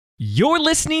You're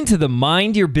listening to the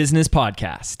Mind Your Business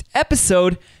podcast,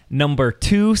 episode number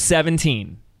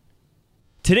 217.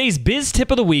 Today's biz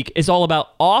tip of the week is all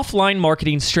about offline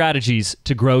marketing strategies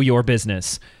to grow your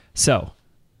business. So,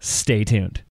 stay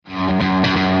tuned.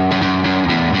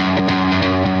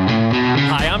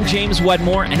 Hi, I'm James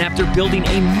Wedmore, and after building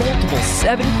a multiple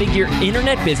seven-figure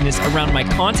internet business around my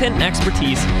content and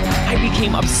expertise, I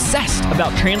became obsessed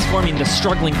about transforming the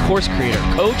struggling course creator,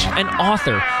 coach, and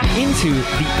author into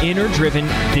the inner-driven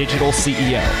digital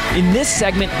CEO. In this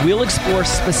segment, we'll explore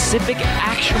specific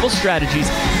actionable strategies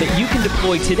that you can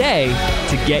deploy today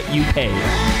to get you paid.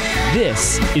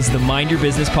 This is the Mind Your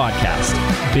Business podcast,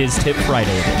 Biz Tip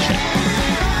Friday edition.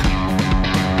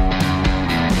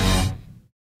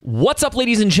 What's up,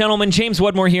 ladies and gentlemen? James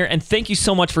Wedmore here, and thank you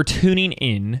so much for tuning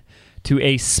in to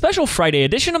a special Friday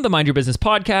edition of the Mind Your Business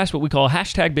podcast, what we call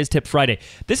hashtag Biz Tip Friday.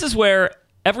 This is where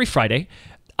every Friday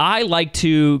I like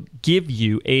to give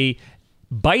you a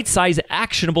bite-sized,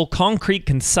 actionable, concrete,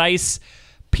 concise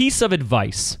piece of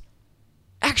advice,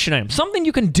 action item, something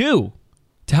you can do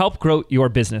to help grow your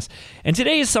business. And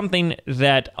today is something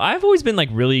that I've always been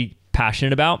really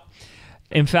passionate about.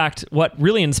 In fact, what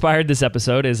really inspired this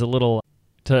episode is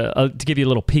to give you a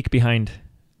little peek behind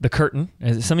the curtain.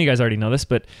 As some of you guys already know this,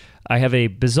 but I have a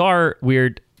bizarre,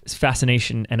 weird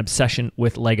fascination and obsession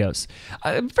with Legos.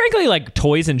 Frankly, like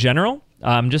toys in general.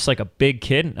 I'm just like a big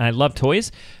kid, and I love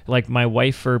toys. Like my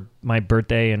wife for my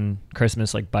birthday and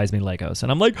Christmas buys me Legos,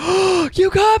 and I'm like, "Oh,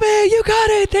 you got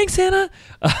it, thanks, Hannah."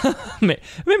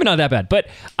 Maybe not that bad, but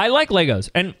I like Legos,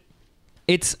 and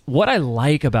it's what I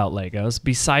like about Legos,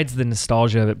 besides the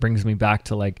nostalgia that brings me back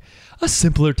to a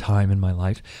simpler time in my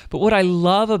life. But what I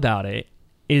love about it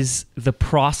is the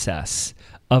process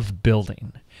of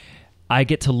building. I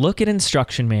get to look at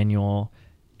instruction manual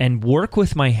and work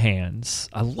with my hands.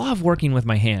 I love working with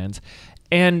my hands.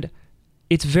 And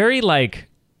it's very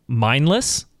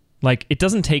mindless. It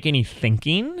doesn't take any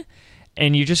thinking.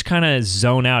 And you just kind of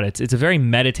zone out. It's a very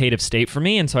meditative state for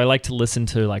me. And so I like to listen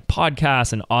to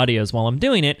podcasts and audios while I'm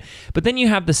doing it. But then you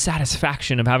have the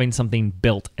satisfaction of having something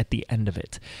built at the end of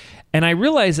it. And I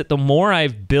realize that the more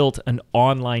I've built an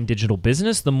online digital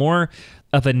business, the more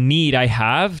of a need I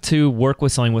have to work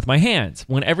with something with my hands.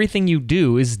 When everything you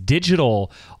do is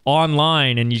digital,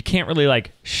 online, and you can't really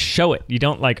show it. You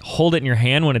don't hold it in your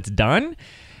hand when it's done.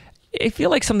 I feel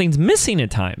like something's missing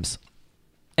at times.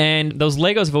 And those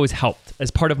Legos have always helped as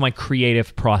part of my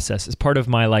creative process, as part of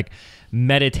my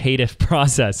meditative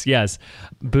process. Yes,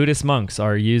 Buddhist monks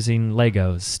are using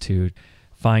Legos to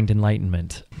find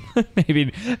enlightenment.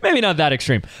 maybe not that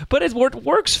extreme, but it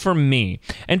works for me.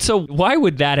 And so why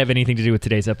would that have anything to do with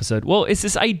today's episode? Well, it's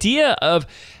this idea of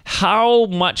how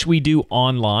much we do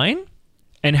online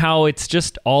and how it's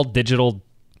just all digital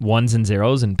ones and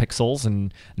zeros and pixels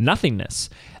and nothingness,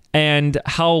 and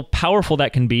how powerful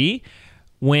that can be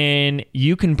when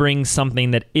you can bring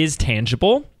something that is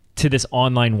tangible to this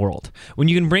online world. When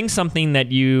you can bring something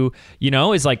that you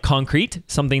know is concrete,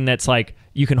 something that's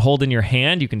you can hold in your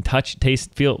hand, you can touch,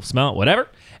 taste, feel, smell, whatever,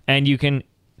 and you can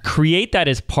create that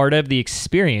as part of the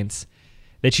experience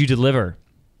that you deliver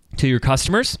to your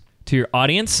customers, to your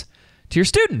audience, to your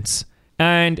students.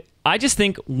 And I just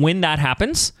think when that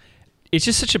happens, it's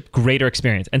just such a greater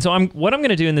experience. And so what I'm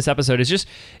going to do in this episode is just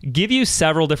give you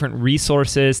several different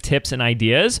resources, tips, and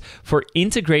ideas for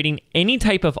integrating any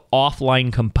type of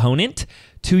offline component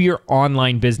to your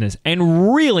online business,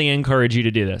 and really encourage you to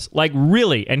do this.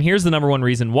 Really, and here's the number one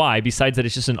reason why, besides that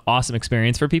it's just an awesome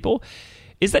experience for people,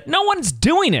 is that no one's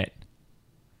doing it.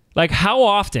 How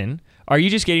often are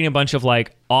you just getting a bunch of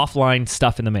offline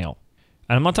stuff in the mail?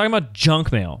 And I'm not talking about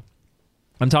junk mail.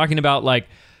 I'm talking about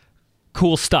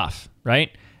cool stuff.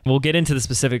 Right? We'll get into the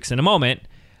specifics in a moment,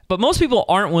 but most people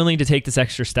aren't willing to take this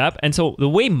extra step. And so the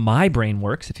way my brain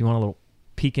works, if you want a little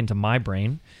peek into my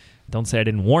brain, don't say I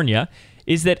didn't warn you,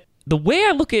 is that the way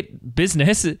I look at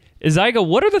business is I go,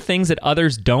 what are the things that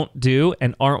others don't do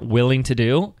and aren't willing to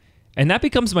do? And that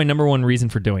becomes my number one reason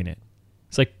for doing it.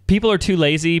 It's people are too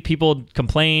lazy, people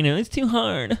complain, and it's too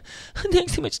hard, it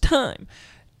takes too much time.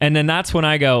 And then that's when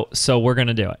I go, so we're going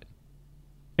to do it.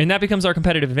 And that becomes our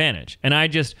competitive advantage. And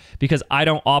because I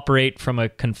don't operate from a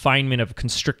confinement of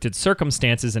constricted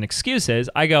circumstances and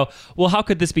excuses, I go, well, how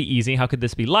could this be easy? How could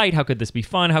this be light? How could this be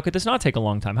fun? How could this not take a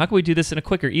long time? How could we do this in a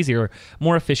quicker, easier,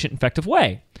 more efficient, effective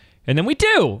way? And then we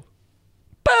do.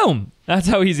 Boom. That's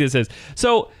how easy this is.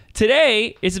 So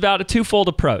today is about a twofold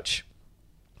approach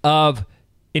of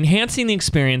enhancing the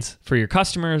experience for your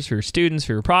customers, for your students,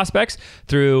 for your prospects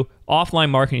through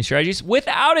offline marketing strategies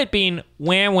without it being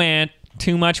wham,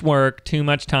 too much work, too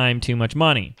much time, too much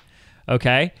money.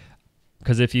 Okay?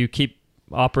 Because if you keep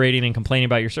operating and complaining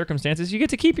about your circumstances, you get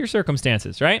to keep your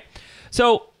circumstances, right?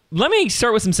 So let me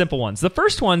start with some simple ones. The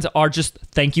first ones are just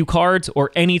thank you cards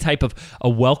or any type of a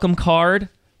welcome card,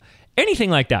 anything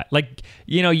like that. Like,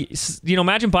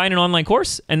 imagine buying an online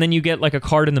course and then you get like a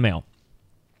card in the mail.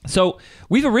 So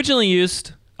we've originally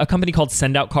used a company called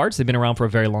Send Out Cards. They've been around for a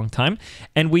very long time.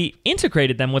 And we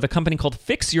integrated them with a company called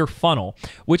Fix Your Funnel,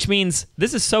 which means,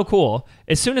 this is so cool,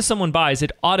 as soon as someone buys,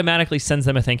 it automatically sends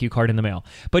them a thank you card in the mail.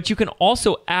 But you can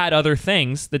also add other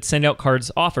things that Send Out Cards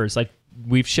offers, like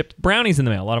we've shipped brownies in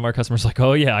the mail. A lot of our customers are like,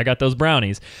 oh yeah, I got those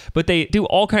brownies. But they do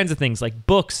all kinds of things like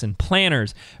books and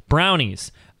planners,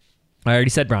 brownies. I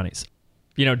already said brownies.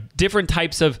 Different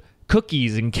types of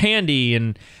cookies and candy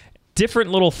and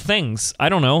different little things, I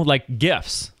don't know, like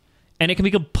gifts. And it can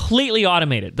be completely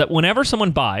automated, that whenever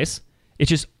someone buys, it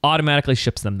just automatically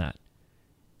ships them that.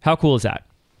 How cool is that?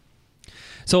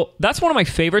 So that's one of my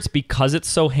favorites because it's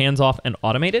so hands-off and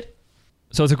automated.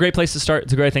 So it's a great place to start.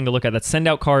 It's a great thing to look at. That's Send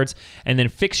Out Cards, and then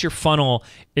Fix Your Funnel.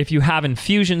 If you have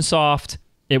Infusionsoft,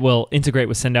 it will integrate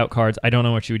with Send Out Cards. I don't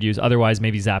know what you would use. Otherwise,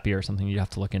 maybe Zapier or something. You'd have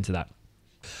to look into that.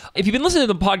 If you've been listening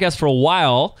to the podcast for a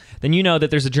while, then you know that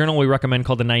there's a journal we recommend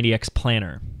called the 90X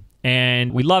Planner.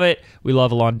 And we love it. We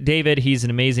love Alon David. He's an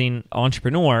amazing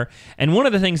entrepreneur. And one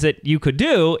of the things that you could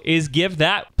do is give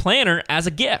that planner as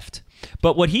a gift.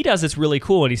 But what he does is really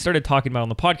cool, and he started talking about on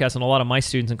the podcast, and a lot of my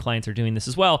students and clients are doing this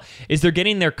as well, is they're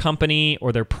getting their company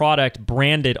or their product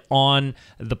branded on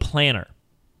the planner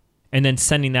and then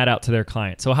sending that out to their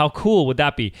clients. So how cool would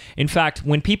that be? In fact,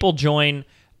 when people join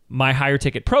my higher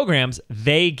ticket programs,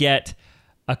 they get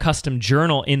a custom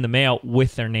journal in the mail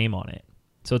with their name on it.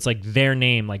 So it's like their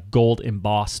name, like gold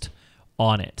embossed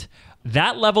on it.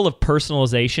 That level of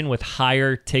personalization with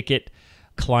higher ticket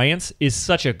clients is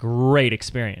such a great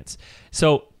experience.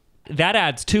 So that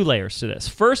adds two layers to this.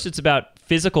 First, it's about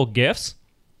physical gifts.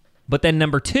 But then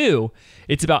number two,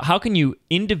 it's about how can you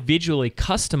individually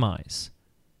customize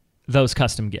those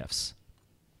custom gifts.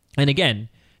 And again,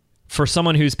 for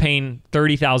someone who's paying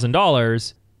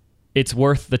 $30,000, it's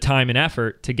worth the time and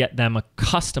effort to get them a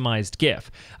customized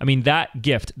gift. I mean, that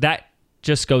gift, that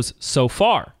just goes so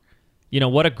far.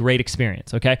 What a great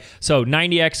experience, okay? So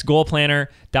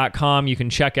 90xgoalplanner.com, you can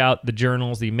check out the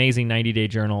journals, the amazing 90-day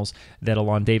journals that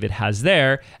Alon David has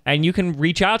there, and you can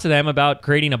reach out to them about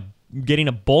getting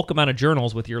a bulk amount of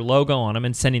journals with your logo on them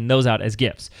and sending those out as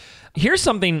gifts. Here's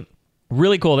something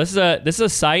really cool. This is a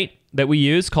site that we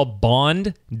use called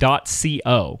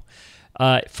bond.co.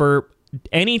 For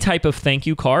any type of thank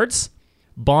you cards,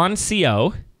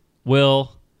 Bond.co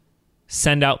will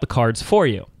send out the cards for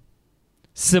you.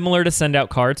 Similar to Send Out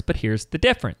Cards, but here's the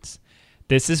difference.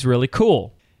 This is really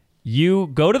cool. You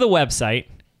go to the website,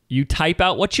 you type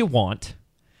out what you want,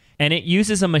 and it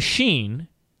uses a machine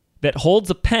that holds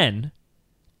a pen,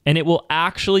 and it will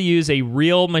actually use a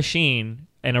real machine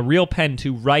and a real pen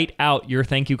to write out your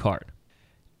thank you card.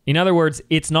 In other words,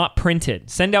 it's not printed.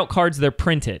 Send Out Cards, they're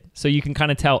printed. So you can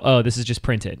kind of tell, oh, this is just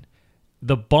printed.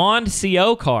 The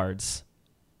Bond.co cards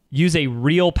use a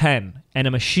real pen and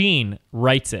a machine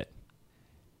writes it.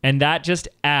 And that just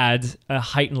adds a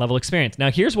heightened level experience.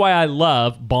 Now, here's why I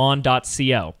love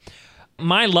Bond.co.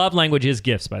 My love language is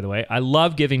gifts, by the way. I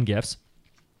love giving gifts.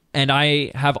 And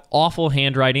I have awful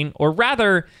handwriting, or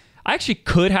rather, I actually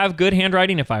could have good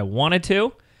handwriting if I wanted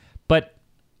to, but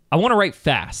I want to write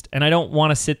fast, and I don't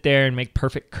want to sit there and make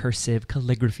perfect cursive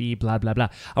calligraphy, blah, blah, blah.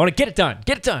 I want to get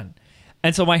it done.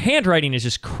 And so my handwriting is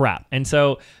just crap. And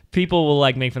so people will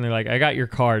like make fun. They're like, I got your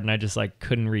card, and I just like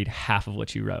couldn't read half of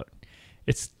what you wrote.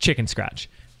 It's chicken scratch.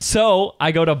 So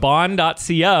I go to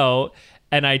bond.co,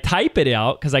 and I type it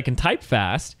out because I can type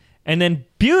fast. And then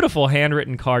beautiful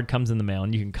handwritten card comes in the mail,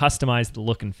 and you can customize the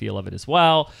look and feel of it as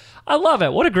well. I love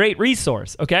it. What a great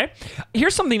resource, okay?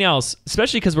 Here's something else,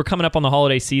 especially because we're coming up on the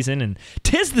holiday season, and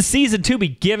 'tis the season to be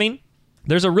giving.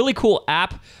 There's a really cool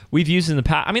app we've used in the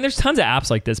past. I mean, there's tons of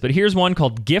apps like this, but here's one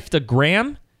called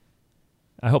Giftagram.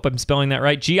 I hope I'm spelling that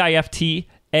right. Gifta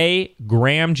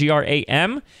Gram,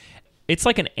 Gram. It's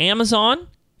like an Amazon.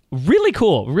 Really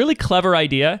cool, really clever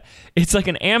idea. It's like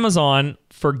an Amazon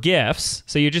for gifts.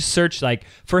 So you just search like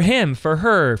for him, for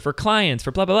her, for clients,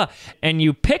 for blah, blah, blah. And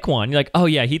you pick one. You're like, oh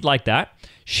yeah, he'd like that.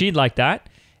 She'd like that.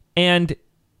 And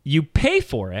you pay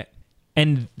for it.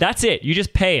 And that's it. You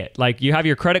just pay it. Like you have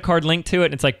your credit card linked to it.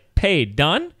 And it's like paid,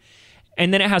 done.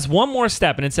 And then it has one more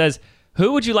step. And it says,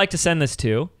 who would you like to send this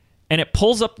to? And it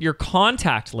pulls up your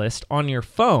contact list on your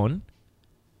phone.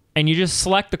 And you just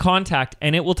select the contact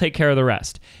and it will take care of the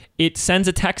rest. it sends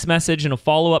a text message and a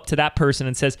follow-up to that person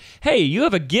and says, hey, you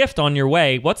have a gift on your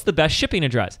way. What's the best shipping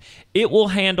address? It will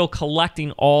handle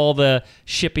collecting all the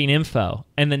shipping info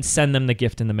and then send them the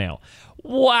gift in the mail.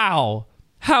 Wow.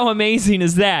 How amazing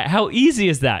is that? How easy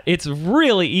is that? It's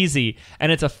really easy,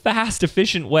 and it's a fast,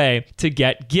 efficient way to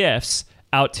get gifts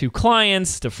out to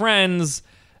clients, to friends,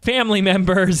 family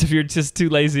members. If you're just too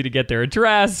lazy to get their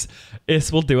address,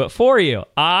 this will do it for you.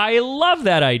 I love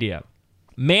that idea.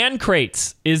 Man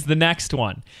crates is the next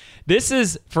one. This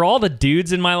is, for all the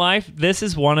dudes in my life, this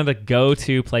is one of the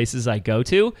go-to places I go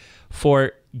to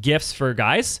for gifts for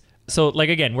guys. So, like,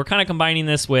 again, we're kind of combining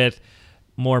this with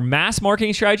more mass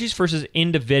marketing strategies versus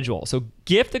individual. So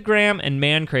Giftagram and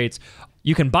Man Crates,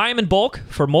 you can buy them in bulk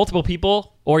for multiple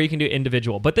people, or you can do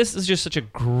individual. But this is just such a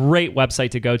great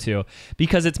website to go to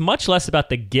because it's much less about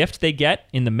the gift they get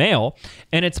in the mail,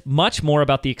 and it's much more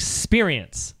about the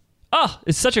experience. Oh,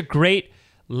 it's such a great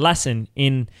lesson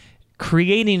in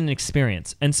creating an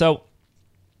experience. And so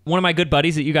one of my good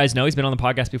buddies that you guys know, he's been on the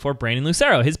podcast before, Brandon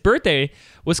Lucero, his birthday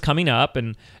was coming up,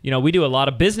 and we do a lot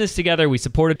of business together. We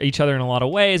supported each other in a lot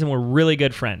of ways, and we're really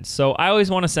good friends. So I always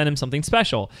want to send him something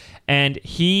special. And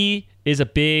he is a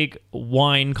big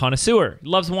wine connoisseur. He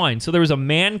loves wine. So there was a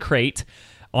Man Crate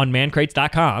on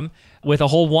mancrates.com with a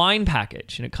whole wine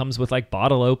package, and it comes with like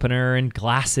bottle opener and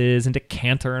glasses and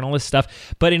decanter and all this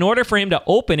stuff. But in order for him to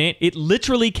open it, it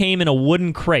literally came in a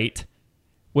wooden crate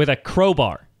with a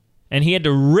crowbar, and he had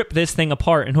to rip this thing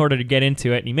apart in order to get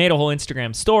into it. And he made a whole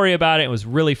Instagram story about it. It was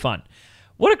really fun.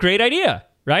 What a great idea,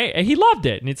 right? And he loved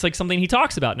it, and it's like something he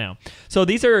talks about now. So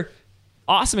these are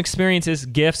awesome experiences,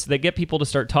 gifts that get people to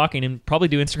start talking and probably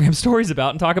do Instagram stories about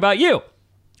and talk about you.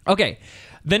 Okay,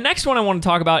 the next one I want to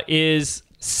talk about is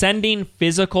sending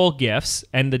physical gifts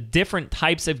and the different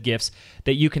types of gifts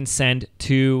that you can send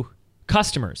to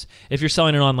customers. If you're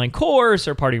selling an online course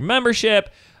or part of your membership,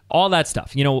 all that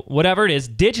stuff, whatever it is,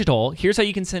 digital, here's how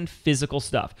you can send physical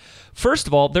stuff. First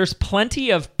of all, there's plenty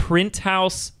of print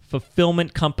house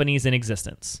fulfillment companies in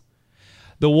existence.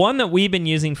 The one that we've been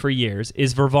using for years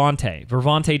is Vervante,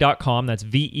 vervante.com. That's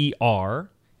Vervante.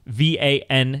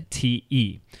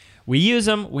 We use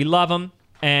them, we love them,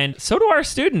 and so do our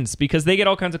students because they get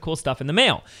all kinds of cool stuff in the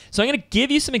mail. So I'm going to give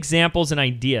you some examples and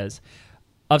ideas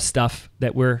of stuff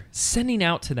that we're sending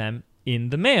out to them in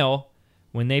the mail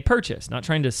when they purchase. Not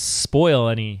trying to spoil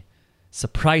any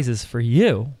surprises for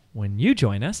you when you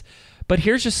join us, but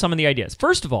here's just some of the ideas.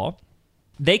 First of all,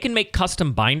 they can make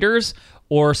custom binders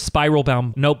or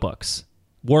spiral-bound notebooks,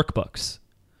 workbooks.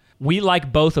 We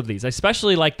like both of these. I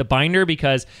especially like the binder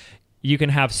because you can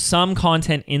have some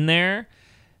content in there,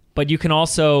 but you can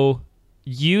also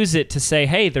use it to say,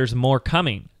 hey, there's more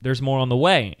coming. There's more on the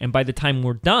way. And by the time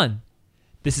we're done,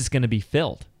 this is going to be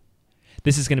filled.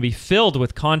 This is going to be filled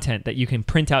with content that you can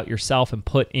print out yourself and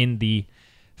put in the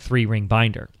 3-ring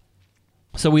binder.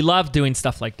 So we love doing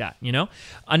stuff like that,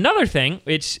 Another thing,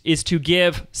 which is to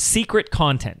give secret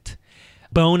content,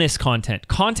 bonus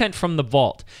content from the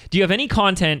vault. Do you have any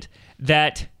content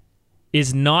that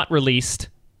is not released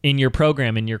in your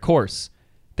program, in your course,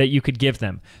 that you could give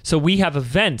them? So we have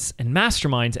events and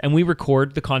masterminds, and we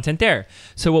record the content there.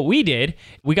 So what we did,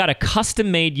 we got a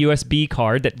custom-made USB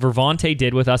card that Vervante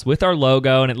did with us with our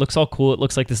logo, and it looks all cool. It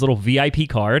looks like this little VIP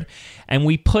card. And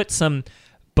we put some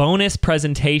bonus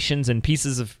presentations and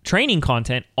pieces of training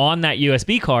content on that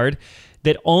USB card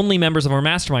that only members of our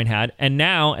mastermind had. And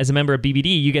now, as a member of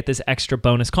BBD, you get this extra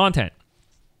bonus content.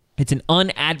 It's an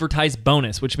unadvertised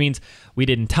bonus, which means we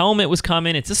didn't tell them it was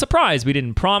coming. It's a surprise. We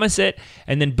didn't promise it.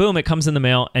 And then boom, it comes in the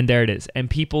mail, and there it is. And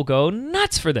people go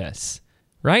nuts for this,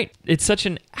 right? It's such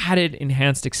an added,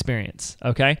 enhanced experience,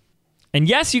 okay? And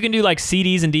yes, you can do like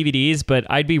CDs and DVDs, but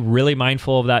I'd be really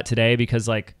mindful of that today because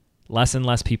like less and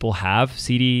less people have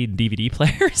CD and DVD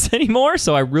players anymore.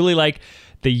 So I really like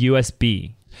the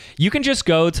USB. You can just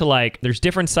go to there's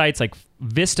different sites like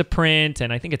Vistaprint,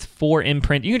 and I think it's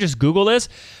 4imprint. You can just Google this.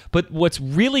 But what's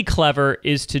really clever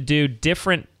is to do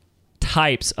different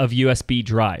types of USB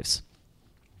drives.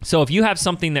 So if you have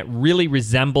something that really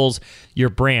resembles your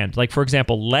brand, like for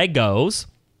example, Legos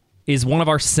is one of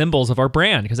our symbols of our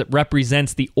brand because it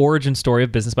represents the origin story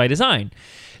of Business by Design.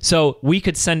 So we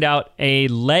could send out a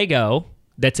Lego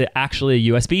that's actually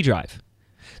a USB drive.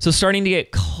 So starting to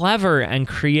get clever and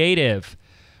creative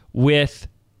with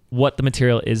what the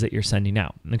material is that you're sending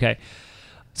out, okay?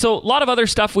 So a lot of other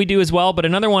stuff we do as well, but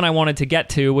another one I wanted to get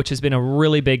to, which has been a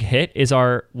really big hit, is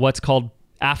our what's called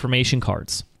affirmation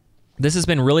cards. This has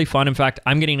been really fun. In fact,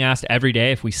 I'm getting asked every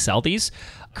day if we sell these.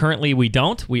 Currently, we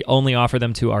don't. We only offer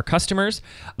them to our customers,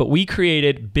 but we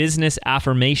created business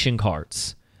affirmation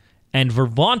cards, and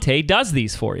Vervante does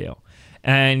these for you.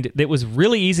 And it was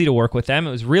really easy to work with them.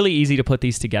 It was really easy to put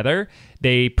these together.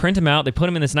 They print them out, they put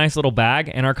them in this nice little bag,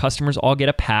 and our customers all get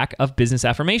a pack of business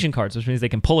affirmation cards, which means they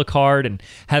can pull a card and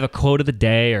have a quote of the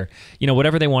day or,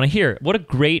 whatever they want to hear. What a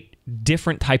great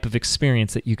different type of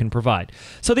experience that you can provide.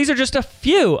 So these are just a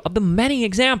few of the many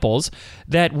examples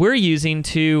that we're using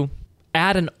to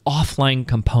add an offline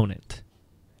component,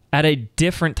 add a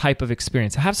different type of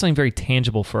experience, have something very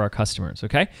tangible for our customers,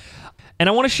 okay? And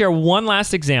I want to share one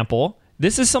last example.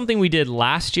 This is something we did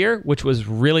last year, which was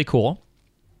really cool,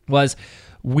 was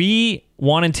we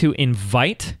wanted to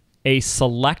invite a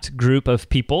select group of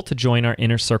people to join our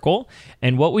inner circle.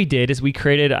 And what we did is we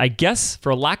created, I guess,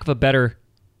 for lack of a better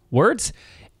words,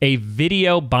 a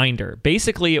video binder.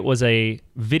 Basically, it was a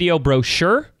video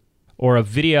brochure or a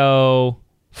video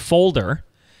folder,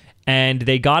 and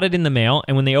they got it in the mail.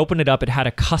 And when they opened it up, it had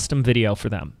a custom video for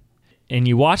them. And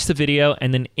you watch the video,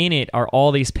 and then in it are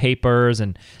all these papers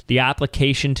and the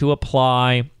application to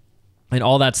apply and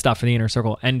all that stuff for the inner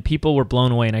circle. And people were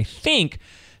blown away. And I think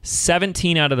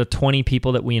 17 out of the 20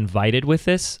 people that we invited with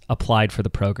this applied for the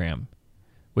program,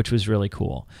 which was really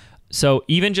cool. So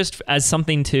even just as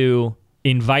something to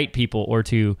invite people or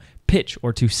to pitch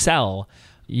or to sell,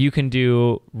 you can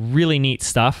do really neat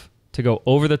stuff to go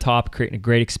over the top, creating a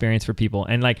great experience for people.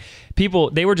 And people,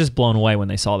 they were just blown away when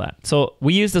they saw that. So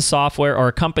we use the software or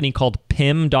a company called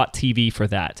PIM.tv for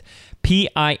that.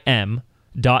 PIM.tv.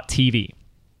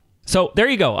 So there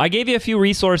you go. I gave you a few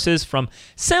resources from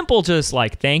simple, just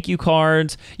like thank you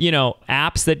cards,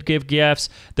 apps that give gifts.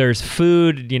 There's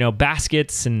food,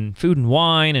 baskets and food and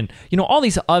wine and, all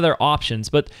these other options.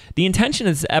 But the intention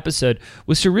of this episode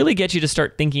was to really get you to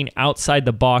start thinking outside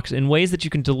the box in ways that you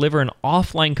can deliver an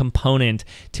offline component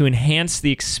to enhance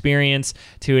the experience,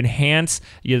 to enhance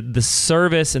the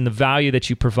service and the value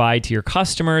that you provide to your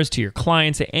customers, to your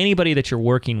clients, to anybody that you're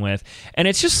working with. And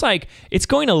it's just it's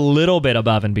going a little bit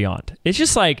above and beyond. It's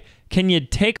just can you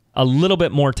take a little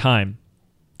bit more time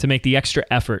to make the extra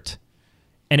effort?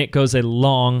 And it goes a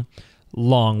long,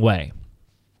 long way.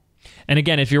 And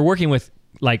again, if you're working with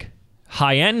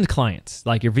high-end clients,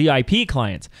 like your VIP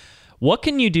clients, what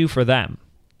can you do for them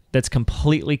that's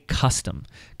completely custom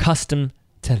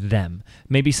to them?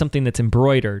 Maybe something that's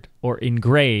embroidered or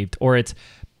engraved, or it's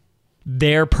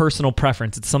their personal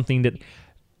preference. It's something that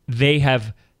they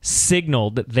have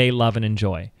signaled that they love and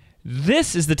enjoy.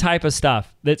 This is the type of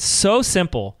stuff that's so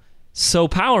simple, so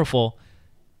powerful,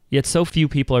 yet so few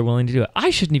people are willing to do it. I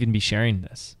shouldn't even be sharing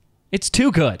this. It's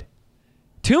too good.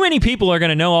 Too many people are going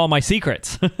to know all my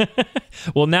secrets.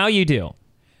 Well, now you do.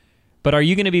 But are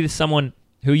you going to be someone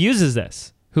who uses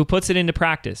this, who puts it into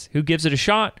practice, who gives it a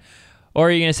shot? Or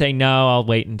are you going to say, no, I'll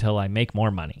wait until I make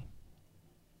more money?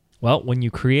 Well, when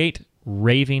you create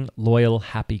raving, loyal,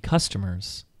 happy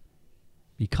customers,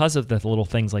 because of the little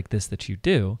things like this that you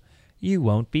do, you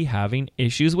won't be having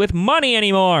issues with money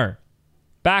anymore.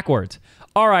 Backwards.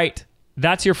 All right,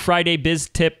 that's your Friday Biz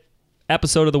Tip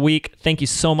episode of the week. Thank you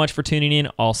so much for tuning in.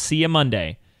 I'll see you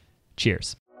Monday.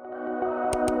 Cheers.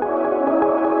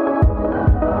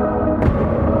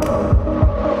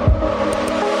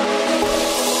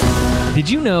 Did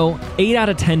you know 8 out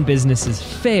of 10 businesses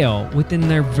fail within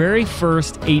their very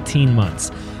first 18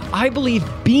 months? I believe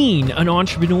being an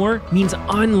entrepreneur means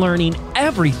unlearning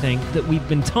everything that we've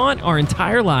been taught our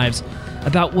entire lives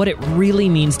about what it really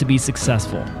means to be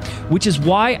successful, which is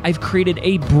why I've created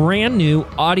a brand new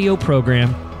audio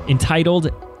program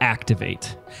entitled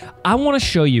Activate. I want to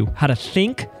show you how to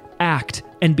think, act,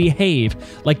 and behave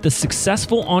like the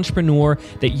successful entrepreneur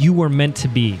that you were meant to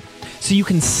be, so you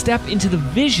can step into the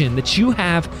vision that you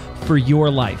have for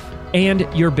your life and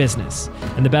your business.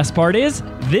 And the best part is,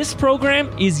 this program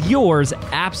is yours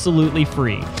absolutely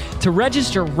free. To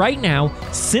register right now,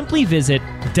 simply visit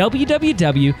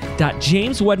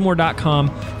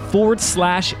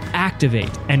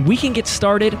www.jameswedmore.com/activate, and we can get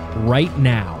started right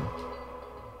now.